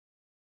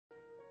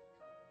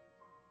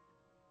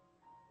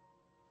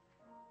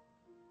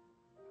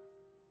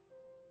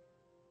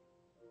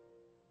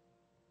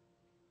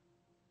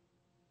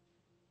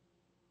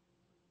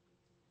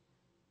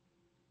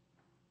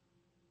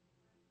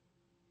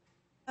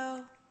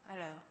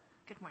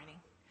Good morning.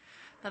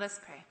 Let us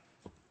pray.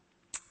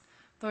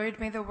 Lord,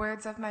 may the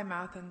words of my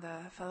mouth and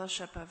the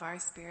fellowship of our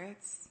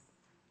spirits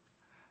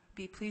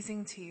be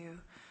pleasing to you,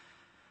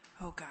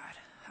 O God,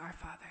 our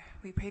Father.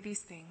 We pray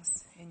these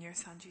things in your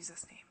Son,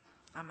 Jesus' name.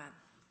 Amen.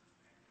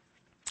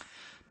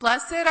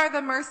 Blessed are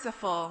the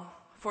merciful,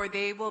 for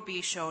they will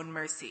be shown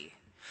mercy.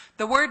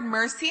 The word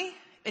mercy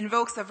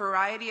invokes a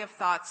variety of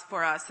thoughts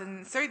for us,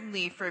 and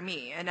certainly for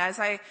me. And as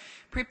I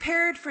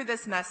prepared for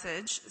this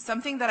message,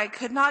 something that I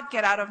could not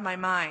get out of my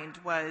mind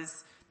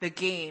was the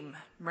game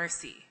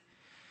Mercy.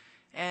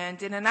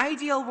 And in an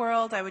ideal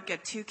world, I would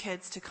get 2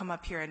 kids to come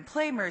up here and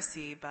play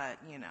Mercy, but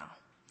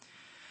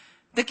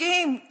The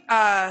game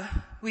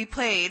we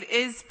played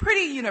is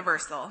pretty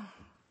universal.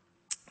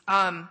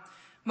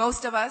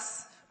 Most of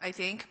us, I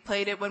think,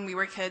 played it when we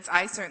were kids.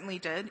 I certainly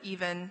did,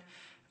 even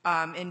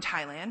in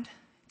Thailand.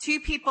 2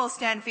 people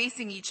stand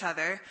facing each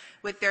other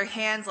with their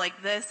hands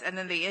like this, and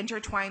then they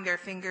intertwine their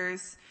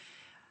fingers.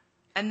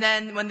 And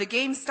then when the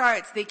game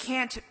starts, they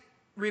can't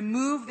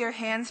remove their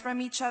hands from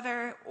each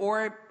other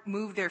or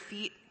move their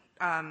feet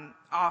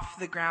off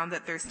the ground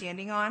that they're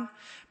standing on.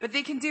 But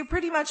they can do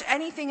pretty much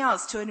anything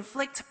else to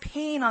inflict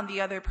pain on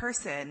the other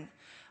person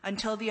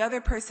until the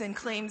other person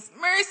claims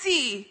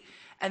mercy,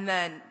 and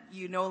then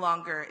you no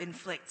longer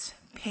inflict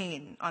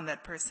pain on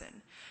that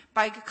person.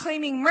 By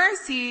claiming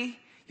mercy,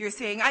 you're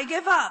saying, I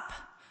give up.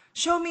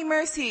 Show me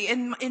mercy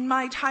in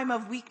my time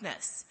of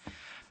weakness.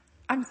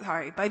 I'm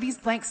sorry, by these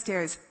blank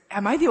stares,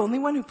 am I the only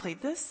one who played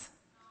this?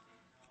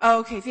 Oh,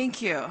 okay, thank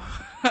you.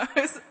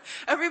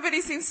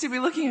 Everybody seems to be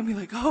looking at me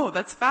like, oh,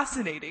 that's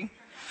fascinating.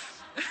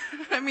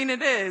 I mean,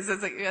 it is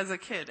as a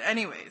kid.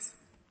 Anyways.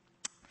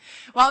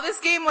 While this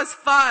game was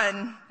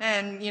fun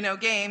and,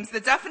 games,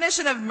 the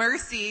definition of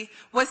mercy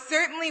was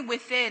certainly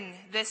within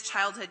this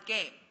childhood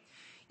game.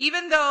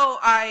 Even though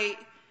I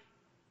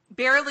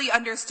barely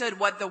understood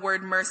what the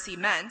word mercy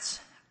meant,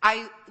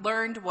 I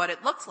learned what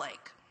it looked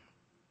like.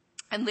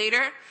 And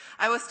later,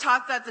 I was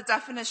taught that the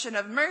definition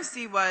of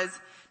mercy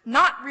was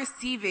not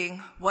receiving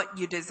what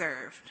you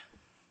deserved.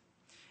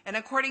 And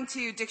according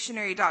to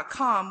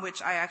dictionary.com,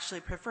 which I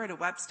actually prefer to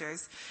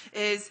Webster's,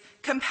 is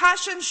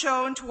compassion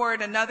shown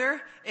toward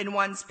another in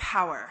one's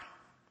power.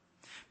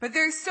 But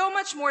there's so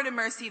much more to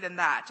mercy than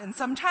that, and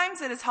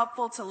sometimes it is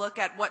helpful to look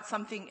at what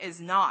something is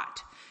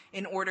not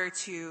in order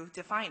to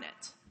define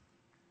it.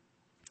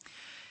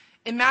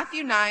 In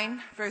Matthew 9,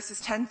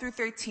 verses 10 through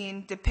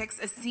 13, depicts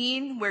a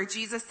scene where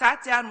Jesus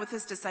sat down with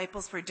his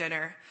disciples for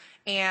dinner,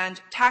 and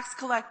tax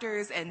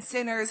collectors and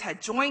sinners had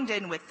joined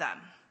in with them.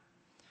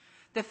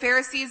 The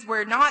Pharisees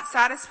were not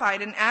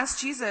satisfied and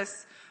asked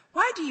Jesus,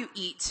 "Why do you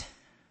eat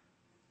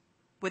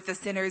with the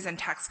sinners and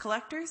tax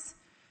collectors?"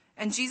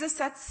 And Jesus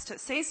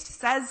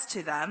says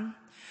to them,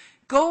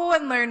 "Go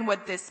and learn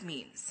what this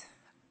means.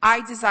 I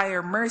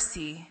desire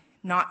mercy,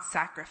 not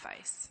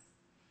sacrifice."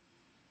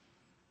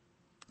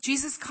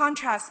 Jesus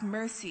contrasts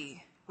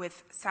mercy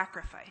with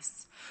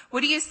sacrifice.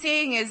 What he is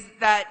saying is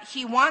that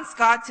he wants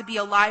God to be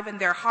alive in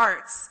their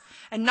hearts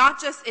and not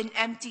just in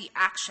empty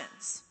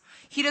actions.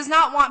 He does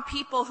not want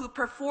people who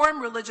perform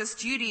religious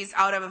duties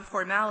out of a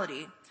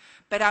formality,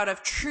 but out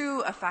of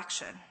true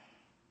affection.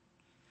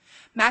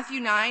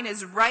 Matthew 9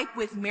 is ripe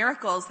with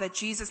miracles that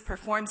Jesus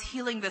performs,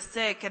 healing the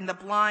sick and the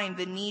blind,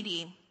 the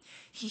needy.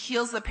 He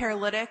heals the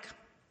paralytic.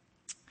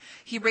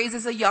 He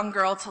raises a young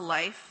girl to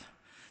life.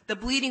 The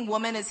bleeding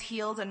woman is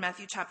healed in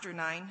Matthew chapter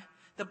 9.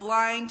 The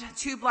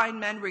 2 blind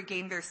men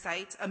regain their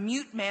sight. A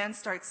mute man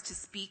starts to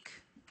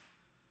speak.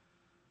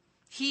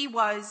 He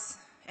was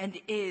and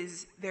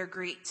is their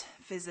great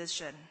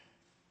physician.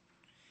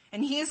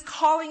 And he is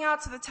calling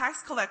out to the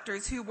tax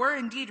collectors who were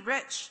indeed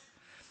rich,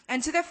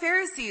 and to the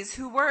Pharisees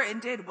who were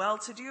indeed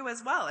well-to-do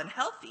as well and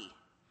healthy.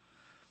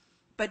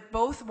 But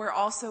both were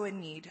also in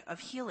need of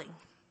healing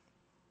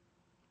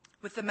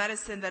with the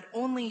medicine that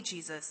only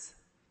Jesus,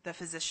 the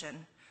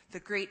physician, the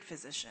great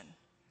physician,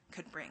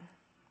 could bring.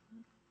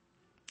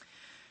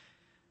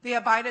 They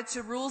abided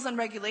to rules and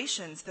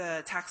regulations,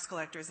 the tax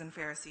collectors and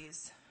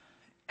Pharisees,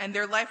 and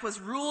their life was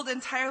ruled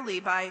entirely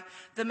by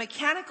the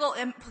mechanical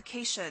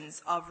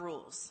implications of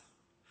rules.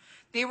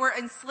 They were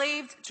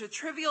enslaved to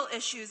trivial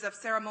issues of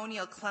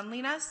ceremonial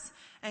cleanliness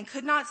and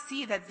could not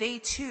see that they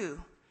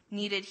too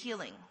needed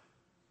healing.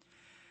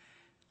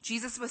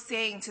 Jesus was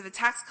saying to the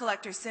tax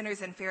collectors,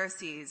 sinners, and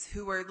Pharisees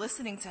who were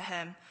listening to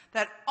him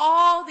that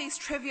all these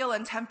trivial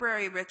and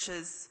temporary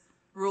riches,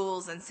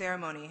 rules, and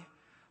ceremony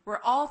were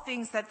all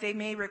things that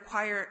may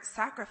require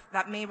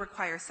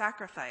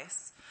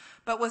sacrifice,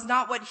 but was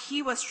not what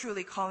he was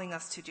truly calling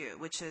us to do,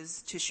 which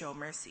is to show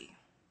mercy.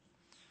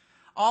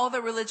 All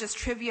the religious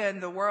trivia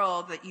in the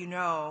world that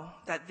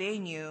that they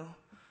knew,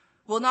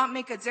 will not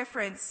make a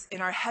difference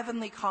in our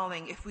heavenly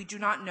calling if we do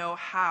not know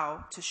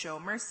how to show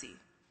mercy.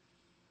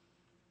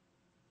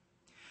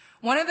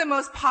 One of the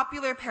most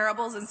popular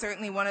parables, and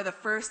certainly one of the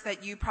first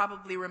that you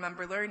probably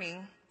remember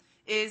learning,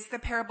 is the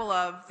parable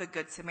of the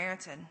Good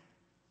Samaritan.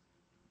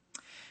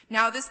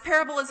 Now, this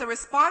parable is a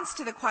response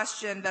to the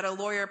question that a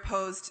lawyer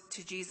posed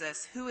to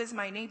Jesus, "Who is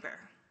my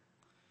neighbor?"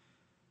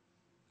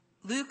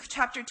 Luke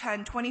chapter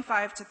 10,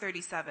 25 to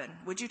 37.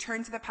 Would you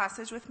turn to the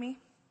passage with me?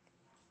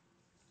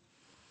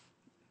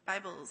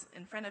 Bibles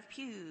in front of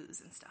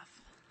pews and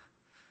stuff,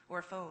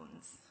 or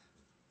phones.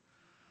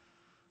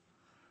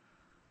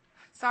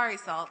 Sorry,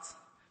 Salt.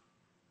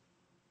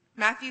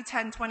 Matthew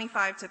 10,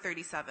 25 to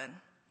 37.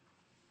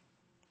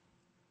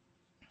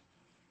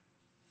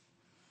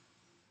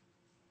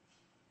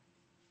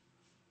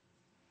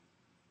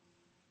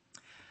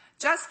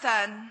 Just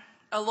then,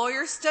 a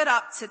lawyer stood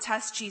up to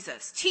test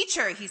Jesus.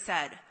 "Teacher," he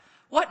said,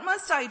 "what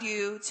must I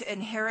do to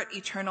inherit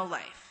eternal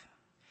life?"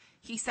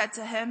 He said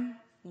to him,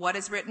 "What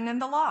is written in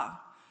the law?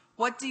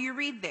 What do you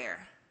read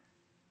there?"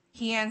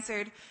 He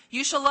answered,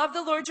 "You shall love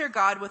the Lord your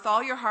God with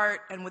all your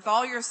heart and with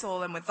all your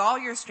soul and with all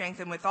your strength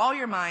and with all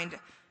your mind,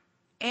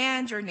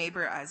 and your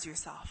neighbor as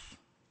yourself."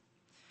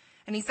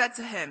 And he said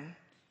to him,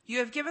 "You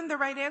have given the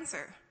right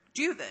answer.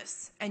 Do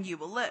this, and you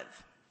will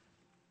live."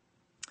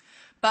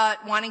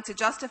 But wanting to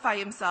justify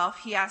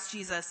himself, he asked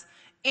Jesus,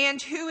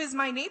 "And who is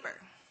my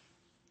neighbor?"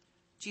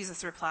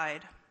 Jesus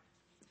replied,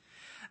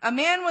 "A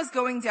man was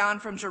going down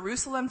from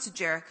Jerusalem to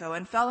Jericho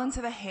and fell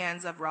into the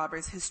hands of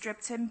robbers who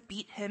stripped him,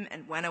 beat him,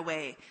 and went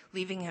away,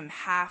 leaving him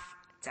half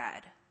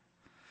dead.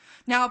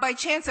 Now, by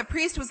chance, a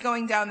priest was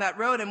going down that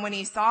road, and when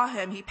he saw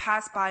him, he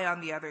passed by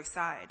on the other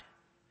side.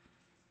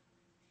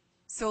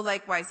 So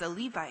likewise, a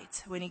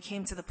Levite, when he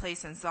came to the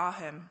place and saw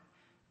him,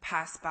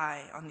 passed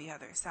by on the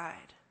other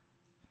side.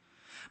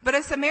 But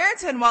a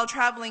Samaritan, while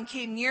traveling,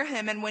 came near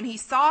him, and when he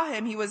saw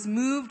him, he was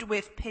moved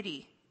with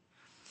pity.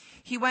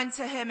 He went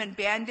to him and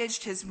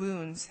bandaged his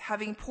wounds,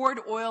 having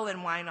poured oil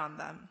and wine on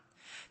them.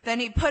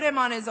 Then he put him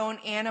on his own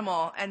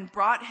animal and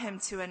brought him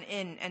to an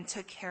inn and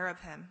took care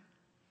of him.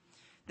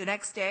 The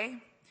next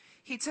day,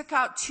 he took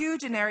out 2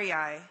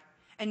 denarii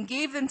and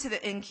gave them to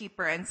the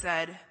innkeeper and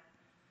said,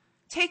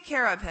 "Take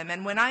care of him,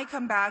 and when I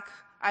come back,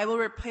 I will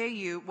repay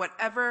you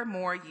whatever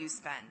more you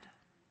spend."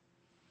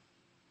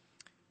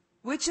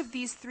 Which of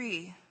these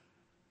 3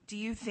 do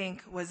you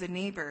think was a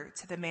neighbor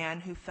to the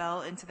man who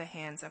fell into the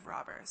hands of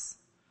robbers?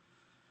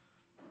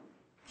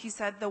 He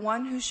said, "The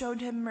one who showed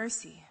him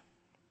mercy."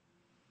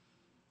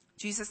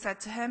 Jesus said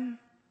to him,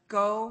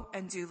 "Go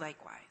and do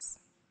likewise."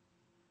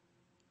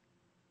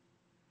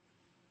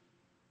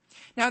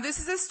 Now, this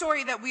is a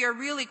story that we are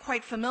really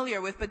quite familiar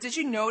with, but did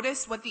you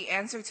notice what the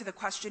answer to the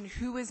question,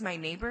 "Who is my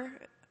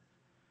neighbor?"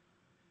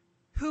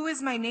 Who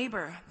is my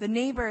neighbor? The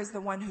neighbor is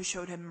the one who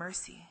showed him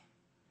mercy.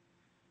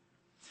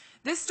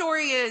 This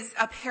story is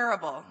a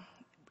parable,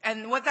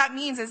 and what that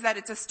means is that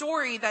it's a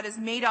story that is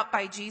made up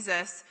by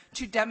Jesus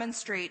to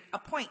demonstrate a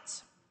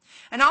point,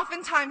 and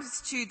oftentimes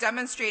to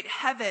demonstrate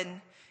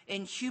heaven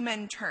in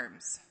human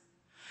terms.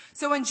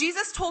 So when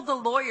Jesus told the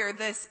lawyer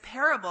this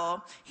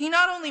parable, he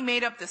not only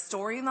made up the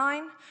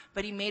storyline,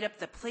 but he made up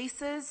the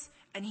places,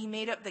 and he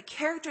made up the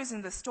characters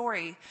in the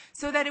story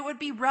so that it would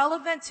be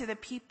relevant to the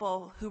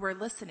people who were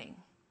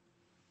listening.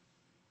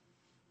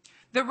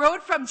 The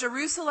road from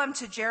Jerusalem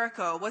to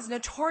Jericho was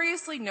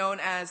notoriously known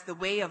as the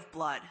Way of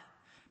Blood,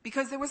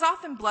 because there was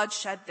often blood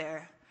shed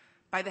there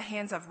by the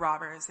hands of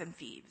robbers and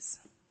thieves.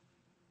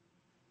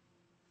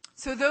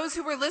 So those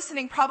who were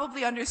listening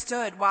probably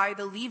understood why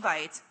the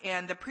Levite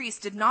and the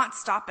priest did not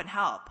stop and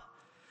help,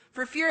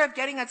 for fear of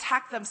getting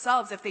attacked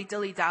themselves if they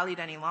dilly-dallied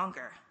any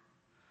longer.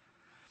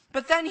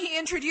 But then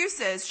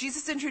Jesus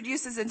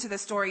introduces into the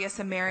story a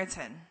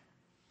Samaritan,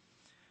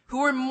 who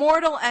were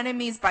mortal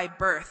enemies by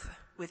birth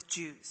with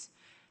Jews,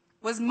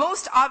 was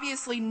most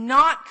obviously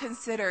not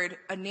considered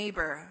a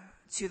neighbor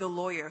to the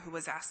lawyer who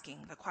was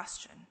asking the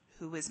question,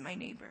 "Who is my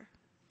neighbor?"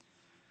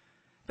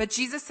 But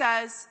Jesus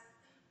says,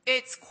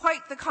 it's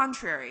quite the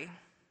contrary.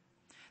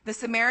 The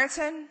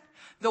Samaritan,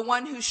 the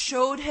one who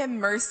showed him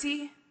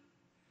mercy,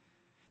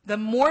 the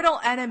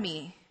mortal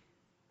enemy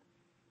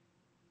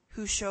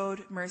who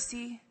showed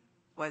mercy,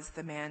 was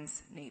the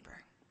man's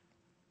neighbor.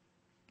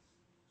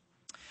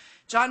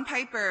 John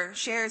Piper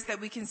shares that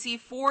we can see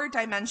 4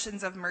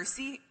 dimensions of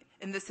mercy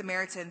in the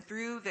Samaritan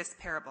through this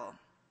parable.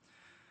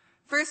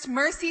 First,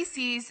 mercy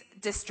sees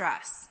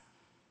distress.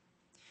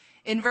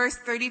 In verse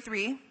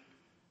 33,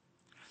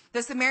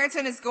 the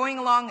Samaritan is going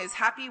along his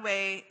happy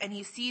way and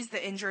he sees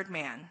the injured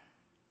man.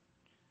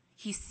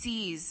 He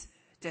sees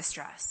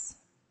distress.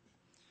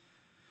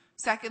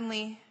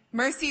 Secondly,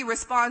 mercy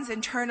responds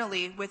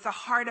internally with a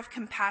heart of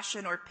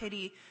compassion or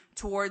pity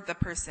toward the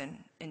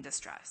person in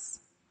distress.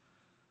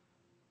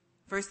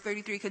 Verse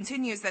 33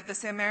 continues that the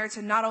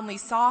Samaritan not only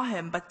saw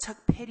him, but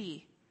took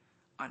pity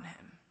on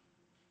him.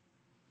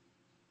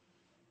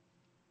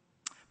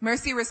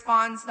 Mercy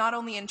responds not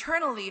only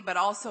internally, but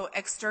also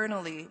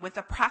externally with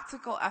a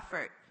practical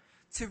effort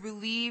to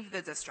relieve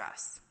the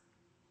distress.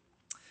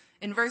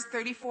 In verse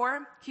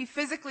 34, he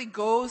physically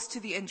goes to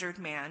the injured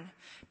man,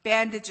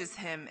 bandages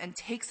him, and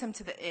takes him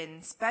to the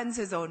inn, spends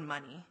his own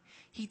money.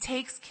 He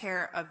takes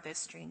care of this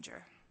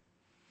stranger.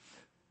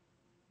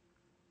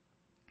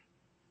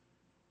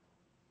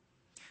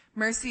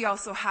 Mercy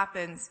also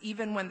happens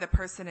even when the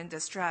person in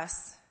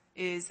distress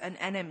is an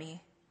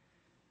enemy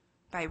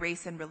by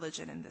race and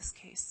religion in this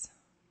case.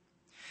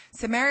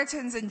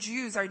 Samaritans and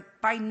Jews are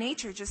by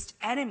nature just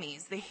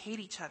enemies. They hate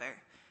each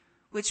other,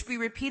 which we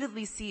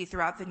repeatedly see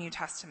throughout the New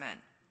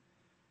Testament.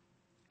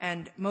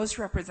 And most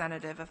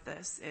representative of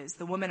this is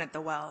the woman at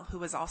the well, who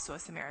was also a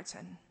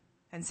Samaritan,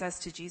 and says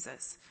to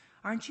Jesus,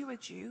 "Aren't you a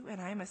Jew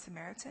and I am a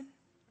Samaritan?"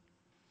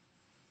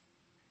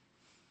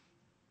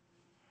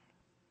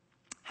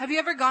 Have you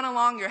ever gone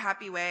along your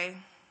happy way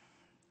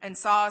and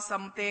saw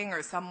something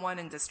or someone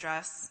in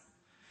distress?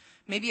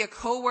 Maybe a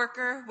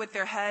coworker with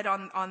their head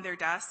on their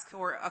desk,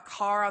 or a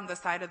car on the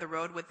side of the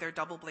road with their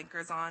double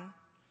blinkers on,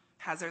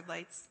 hazard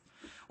lights,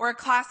 or a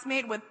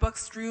classmate with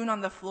books strewn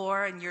on the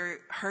floor and you're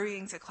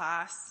hurrying to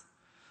class,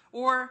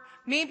 or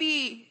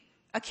maybe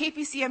a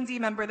KPCMD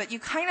member that you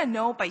kind of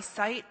know by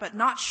sight but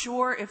not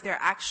sure if they're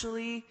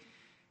actually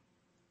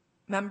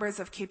members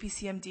of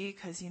KPCMD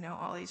because,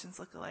 all Asians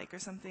look alike or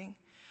something.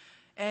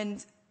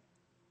 And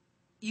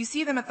you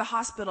see them at the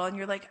hospital and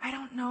you're like, I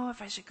don't know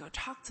if I should go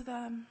talk to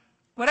them.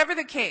 Whatever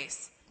the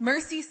case,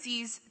 mercy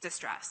sees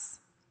distress.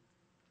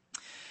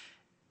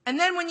 And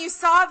then when you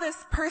saw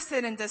this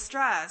person in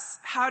distress,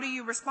 how do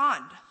you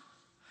respond?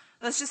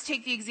 Let's just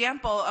take the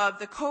example of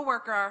the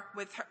coworker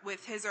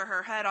with his or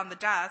her head on the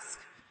desk,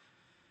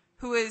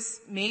 who is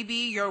maybe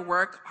your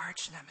work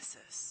arch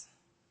nemesis.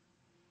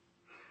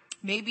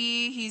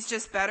 Maybe he's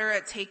just better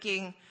at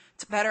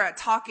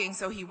talking,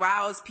 so he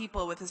wows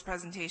people with his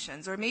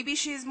presentations. Or maybe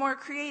she's more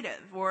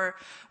creative. Or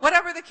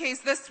whatever the case,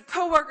 this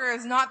coworker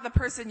is not the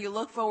person you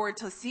look forward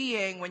to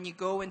seeing when you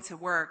go into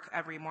work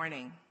every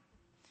morning.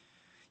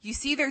 You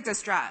see their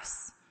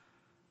distress.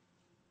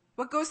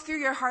 What goes through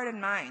your heart and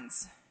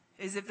minds?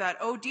 Is it that,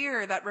 oh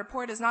dear, that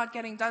report is not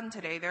getting done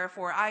today,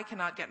 therefore I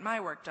cannot get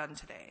my work done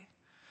today?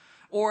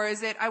 Or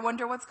is it, I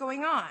wonder what's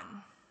going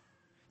on?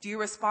 Do you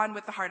respond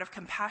with the heart of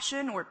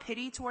compassion or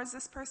pity towards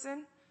this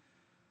person?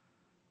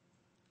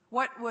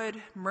 What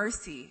would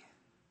mercy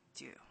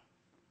do?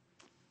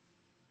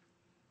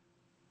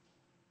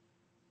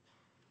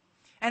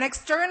 And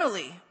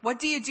externally, what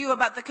do you do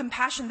about the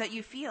compassion that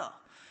you feel?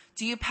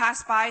 Do you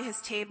pass by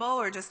his table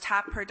or just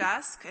tap her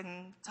desk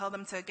and tell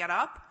them to get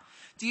up?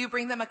 Do you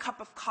bring them a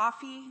cup of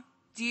coffee?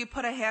 Do you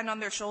put a hand on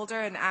their shoulder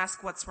and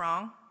ask what's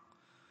wrong?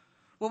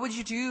 What would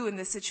you do in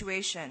this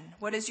situation?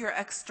 What is your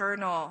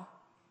external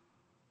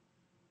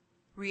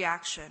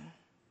reaction?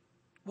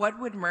 What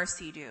would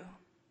mercy do?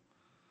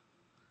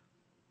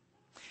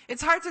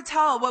 It's hard to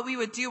tell what we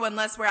would do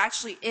unless we're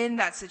actually in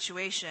that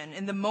situation,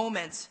 in the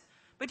moment.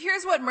 But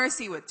here's what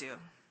mercy would do.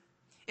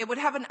 It would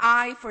have an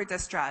eye for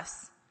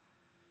distress.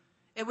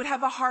 It would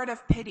have a heart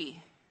of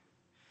pity.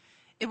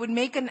 It would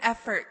make an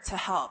effort to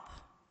help.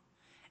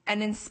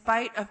 And in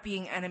spite of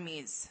being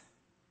enemies,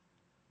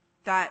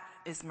 that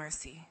is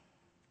mercy.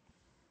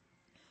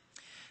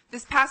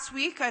 This past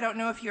week, I don't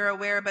know if you're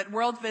aware, but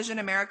World Vision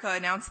America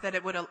announced that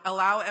it would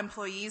allow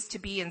employees to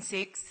be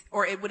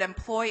it would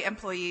employ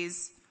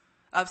employees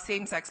of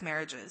same-sex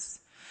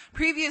marriages.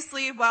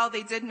 Previously, while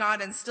they did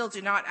not and still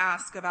do not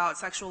ask about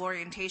sexual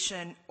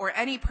orientation or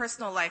any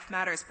personal life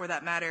matters for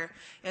that matter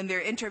in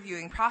their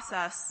interviewing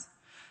process,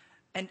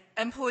 and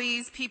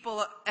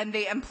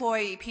they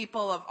employ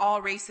people of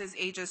all races,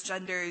 ages,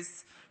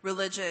 genders,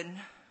 religion,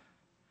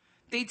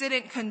 they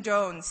didn't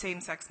condone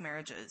same-sex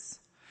marriages.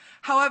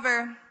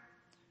 However,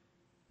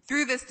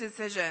 through this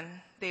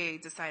decision, they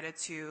decided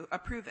to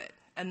approve it.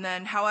 And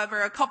then,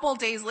 however, a couple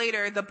days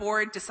later, the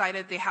board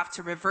decided they have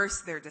to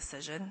reverse their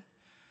decision,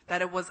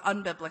 that it was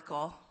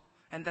unbiblical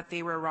and that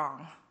they were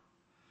wrong.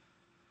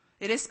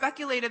 It is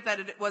speculated that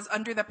it was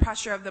under the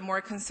pressure of the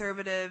more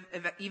conservative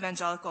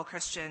evangelical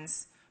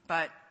Christians,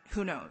 but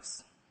who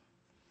knows?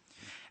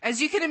 As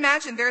you can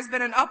imagine, there's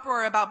been an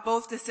uproar about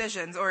both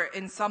decisions, or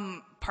in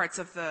some parts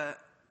of the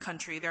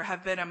country, there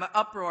have been an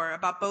uproar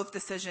about both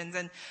decisions,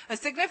 and a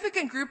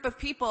significant group of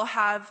people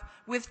have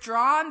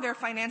withdrawn their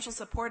financial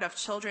support of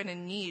children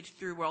in need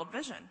through World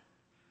Vision.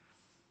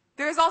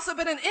 There has also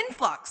been an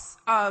influx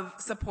of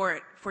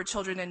support for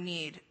children in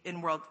need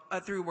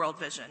through World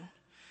Vision.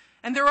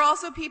 And there were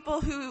also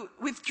people who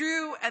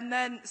withdrew and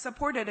then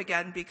supported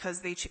again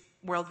because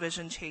World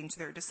Vision changed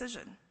their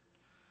decision.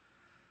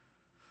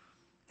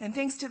 And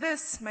thanks to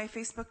this, my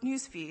Facebook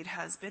newsfeed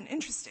has been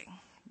interesting.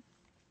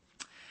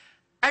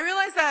 I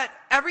realize that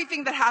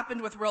everything that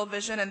happened with World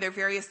Vision and their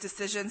various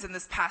decisions in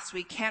this past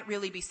week can't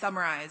really be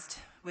summarized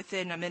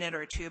within a minute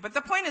or two. But the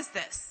point is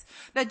this,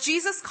 that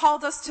Jesus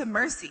called us to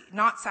mercy,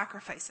 not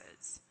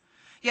sacrifices.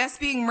 Yes,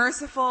 being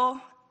merciful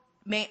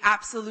may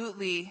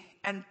absolutely,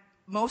 and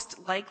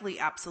most likely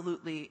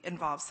absolutely,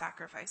 involve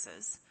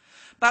sacrifices.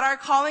 But our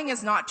calling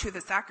is not to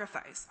the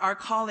sacrifice. Our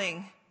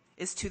calling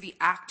is to the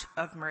act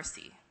of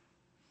mercy.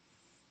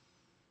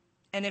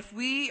 And if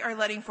we are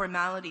letting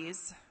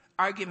formalities,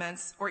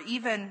 arguments, or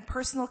even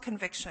personal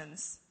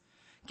convictions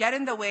get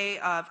in the way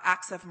of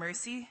acts of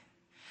mercy,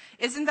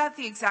 isn't that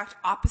the exact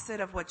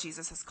opposite of what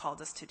Jesus has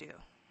called us to do?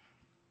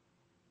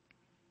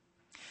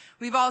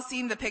 We've all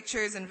seen the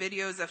pictures and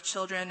videos of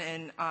children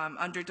in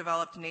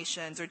underdeveloped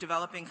nations or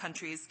developing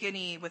countries,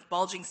 skinny with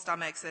bulging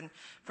stomachs and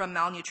from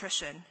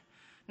malnutrition.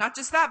 Not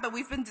just that, but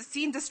we've been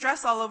seeing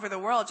distress all over the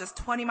world, just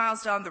 20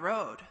 miles down the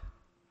road.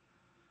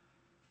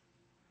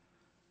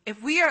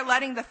 If we are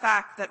letting the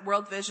fact that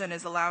World Vision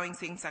is allowing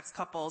same-sex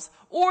couples,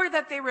 or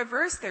that they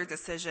reverse their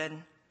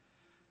decision,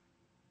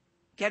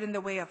 get in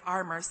the way of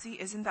our mercy,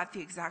 isn't that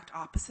the exact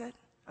opposite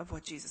of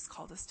what Jesus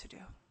called us to do?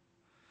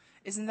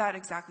 Isn't that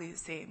exactly the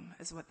same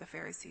as what the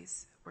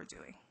Pharisees were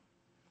doing?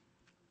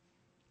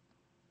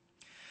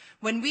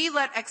 When we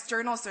let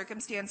external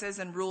circumstances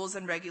and rules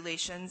and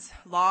regulations,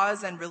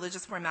 laws and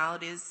religious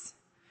formalities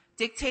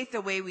dictate the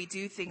way we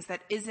do things,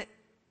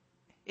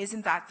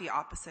 isn't that the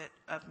opposite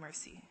of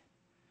mercy?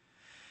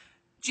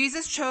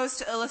 Jesus chose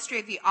to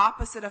illustrate the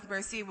opposite of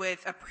mercy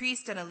with a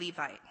priest and a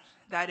Levite.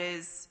 That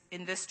is,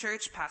 in this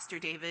church, Pastor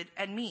David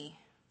and me.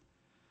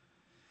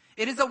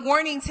 It is a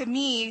warning to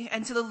me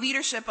and to the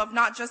leadership of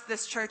not just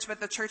this church,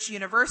 but the church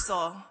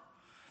universal,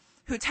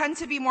 who tend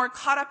to be more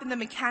caught up in the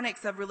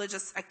mechanics of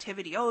religious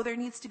activity. Oh, there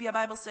needs to be a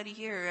Bible study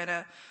here,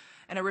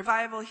 and a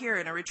revival here,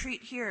 and a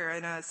retreat here,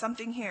 and a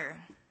something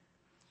here.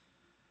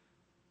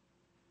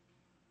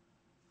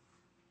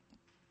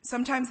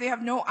 Sometimes they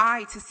have no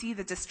eye to see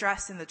the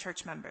distress in the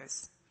church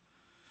members,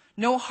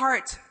 no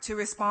heart to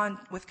respond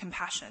with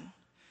compassion,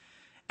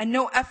 and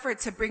no effort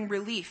to bring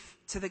relief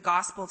to the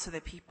gospel to the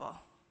people,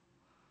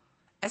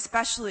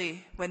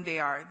 especially when they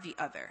are the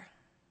other.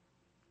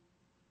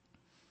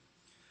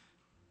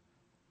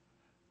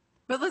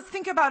 But let's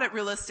think about it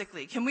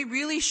realistically. Can we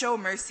really show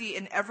mercy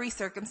in every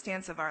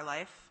circumstance of our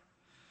life?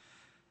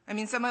 I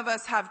mean, some of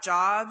us have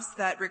jobs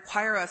that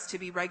require us to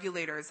be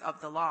regulators of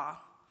the law.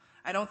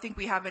 I don't think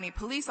we have any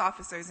police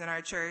officers in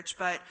our church,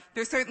 but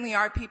there certainly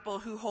are people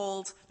who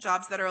hold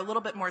jobs that are a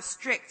little bit more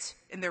strict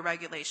in their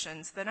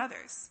regulations than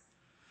others.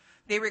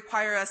 They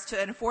require us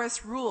to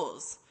enforce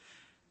rules,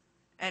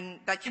 and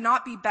that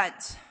cannot be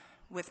bent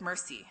with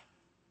mercy.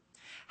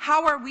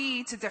 How are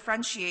we to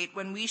differentiate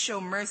when we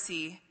show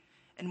mercy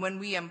and when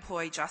we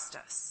employ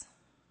justice?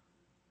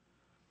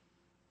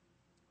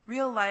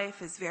 Real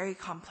life is very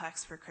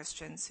complex for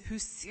Christians who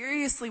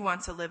seriously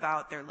want to live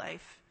out their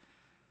life,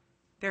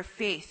 their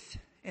faith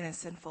in a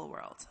sinful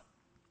world.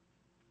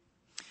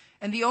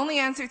 And the only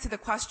answer to the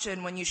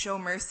question when you show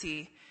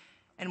mercy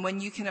and when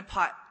you can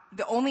apply,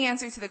 the only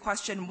answer to the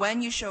question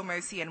when you show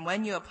mercy and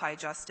when you apply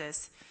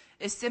justice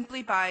is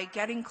simply by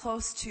getting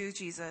close to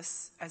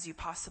Jesus as you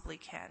possibly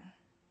can.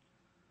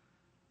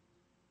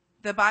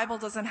 The Bible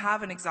doesn't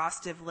have an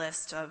exhaustive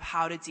list of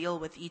how to deal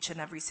with each and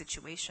every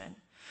situation.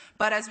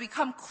 But as we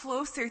come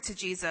closer to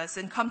Jesus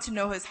and come to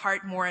know his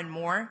heart more and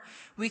more,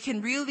 we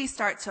can really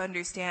start to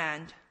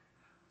understand,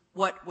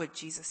 what would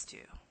Jesus do?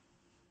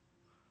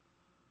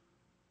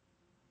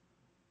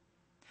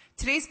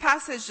 Today's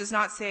passage does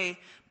not say,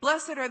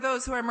 blessed are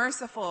those who are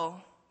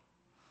merciful,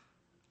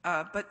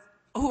 but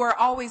who are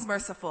always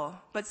merciful,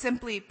 but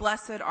simply,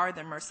 blessed are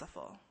the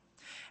merciful.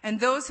 And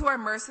those who are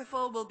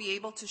merciful will be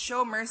able to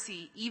show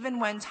mercy even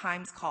when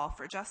times call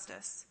for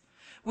justice.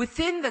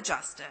 Within the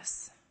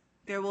justice,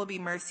 there will be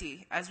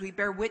mercy as we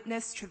bear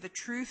witness to the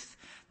truth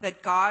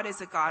that God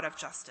is a God of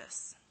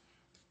justice.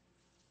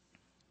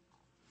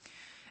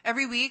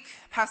 Every week,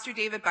 Pastor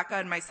David, Becca,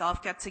 and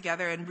myself get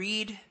together and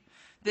read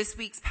this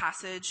week's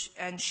passage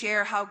and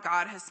share how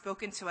God has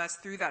spoken to us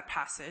through that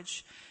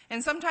passage.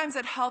 And sometimes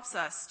it helps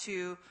us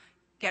to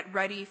get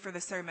ready for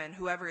the sermon,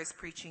 whoever is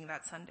preaching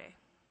that Sunday.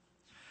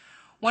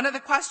 One of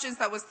the questions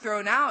that was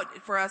thrown out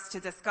for us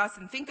to discuss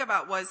and think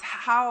about was,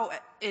 how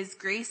is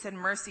grace and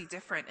mercy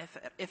different,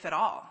 if at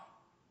all?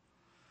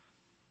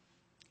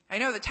 I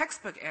know the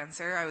textbook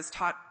answer I was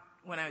taught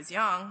when I was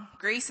young.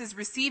 Grace is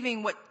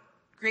receiving what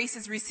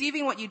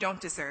you don't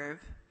deserve,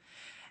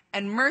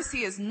 and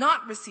mercy is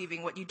not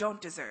receiving what you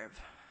don't deserve.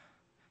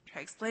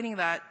 Try explaining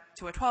that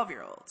to a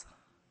 12-year-old.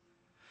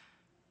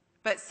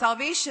 But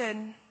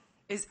salvation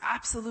is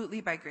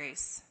absolutely by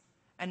grace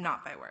and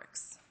not by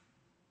works.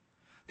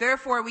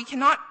 Therefore, we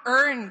cannot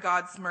earn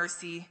God's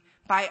mercy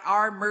by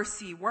our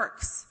mercy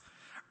works.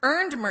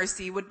 Earned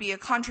mercy would be a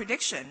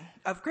contradiction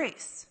of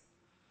grace.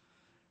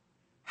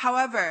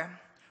 However,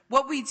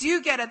 what we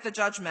do get at the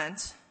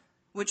judgment,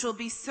 which will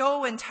be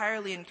so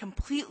entirely and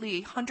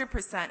completely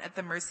 100% at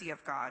the mercy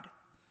of God,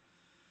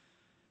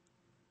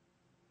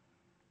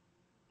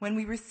 when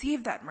we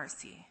receive that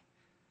mercy,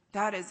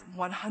 that is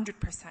 100%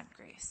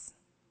 grace.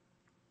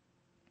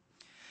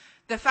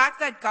 The fact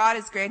that God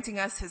is granting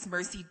us his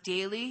mercy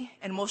daily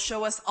and will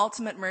show us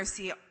ultimate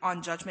mercy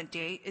on Judgment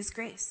Day is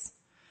grace.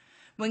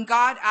 When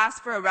God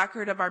asks for a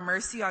record of our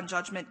mercy on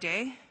Judgment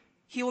Day,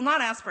 he will not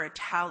ask for a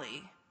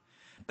tally,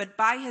 but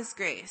by his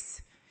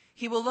grace,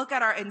 he will look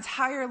at our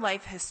entire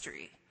life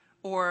history,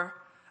 or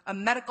a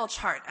medical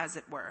chart as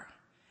it were,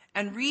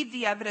 and read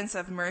the evidence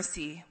of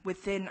mercy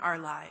within our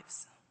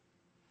lives.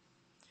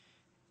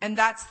 And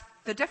that's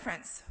the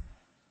difference.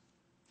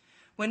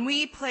 When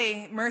we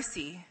play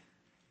mercy,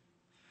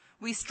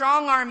 we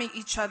strong-arm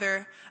each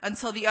other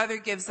until the other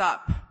gives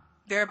up,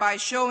 thereby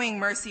showing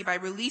mercy by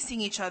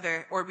releasing each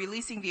other or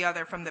releasing the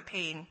other from the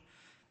pain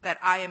that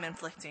I am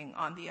inflicting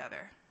on the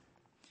other.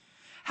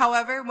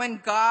 However,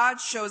 when God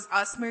shows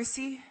us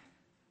mercy,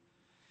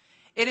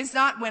 It is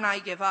not when I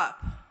give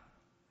up.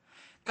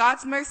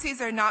 God's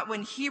mercies are not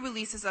when he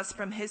releases us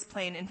from his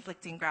plain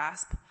inflicting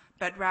grasp,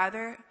 but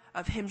rather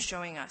of him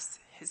showing us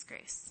his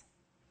grace.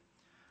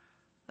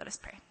 Let us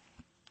pray.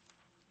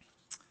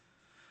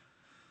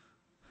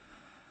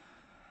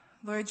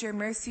 Lord, your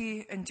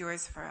mercy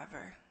endures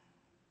forever.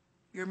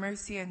 Your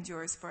mercy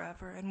endures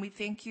forever, and we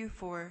thank you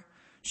for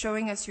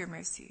showing us your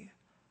mercy.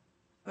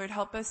 Lord,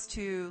 help us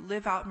to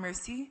live out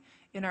mercy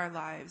in our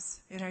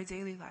lives, in our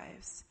daily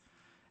lives.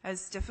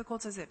 As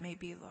difficult as it may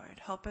be,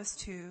 Lord, help us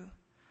to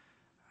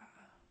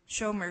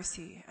show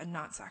mercy and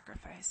not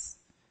sacrifice.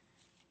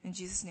 In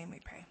Jesus' name we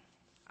pray.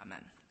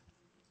 Amen.